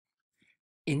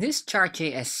In this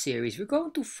Chart.JS series, we're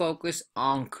going to focus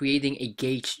on creating a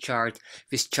gauge chart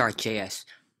with Chart.JS.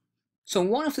 So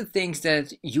one of the things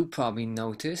that you probably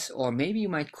notice, or maybe you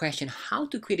might question how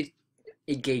to create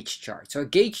a gauge chart. So a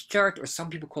gauge chart, or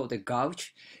some people call it a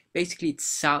gauge, basically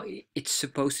it's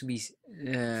supposed to be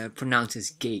pronounced as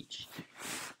gauge.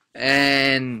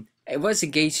 And what's a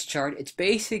gauge chart? It's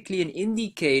basically an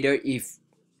indicator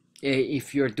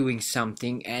if you're doing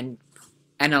something and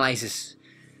analyzes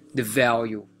the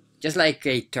value. Just like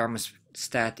a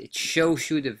thermostat, it shows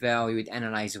you the value, it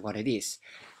analyzes what it is.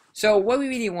 So what we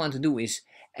really want to do is,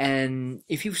 and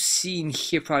if you've seen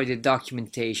here probably the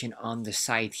documentation on the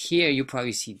site here, you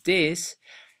probably see this,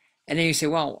 and then you say,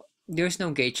 well, there's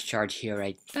no gauge chart here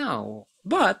right now,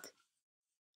 but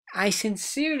I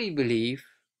sincerely believe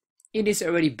it is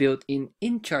already built in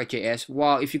Chart.js.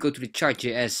 While if you go to the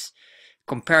Chart.js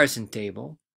comparison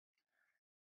table,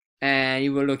 and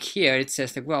you will look here, it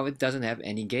says like, well, it doesn't have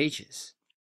any gauges.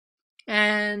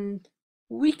 And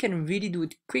we can really do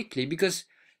it quickly because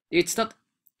it's not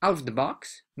out of the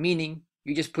box, meaning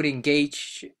you just put in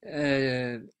gauge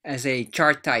as a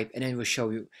chart type and then it will show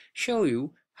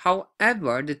you.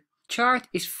 However, the chart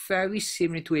is very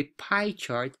similar to a pie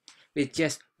chart with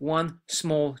just one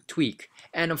small tweak.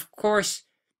 And of course,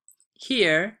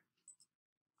 here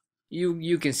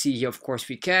you can see here, of course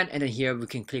we can, and then here we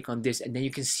can click on this and then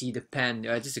you can see the pen,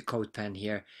 this is a code pen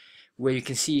here, where you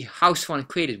can see how someone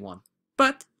created one.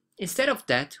 But instead of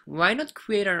that, why not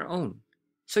create our own?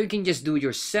 So you can just do it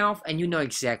yourself and you know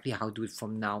exactly how to do it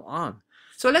from now on.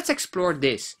 So let's explore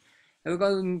this. And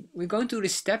we're going to do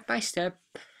this step by step,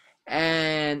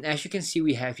 and as you can see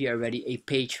we have here already a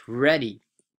page ready.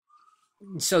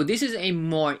 So this is a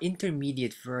more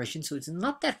intermediate version, so it's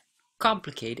not that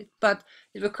complicated, but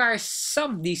it requires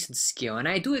some decent skill, and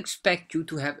I do expect you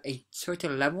to have a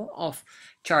certain level of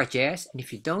Chart.js, and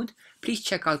if you don't, please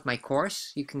check out my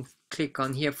course. You can click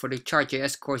on here for the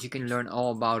Chart.js course, you can learn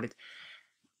all about it,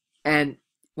 and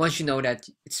once you know that,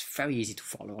 it's very easy to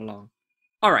follow along.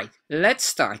 Alright, let's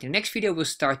start. In the next video we'll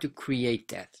start to create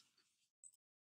that.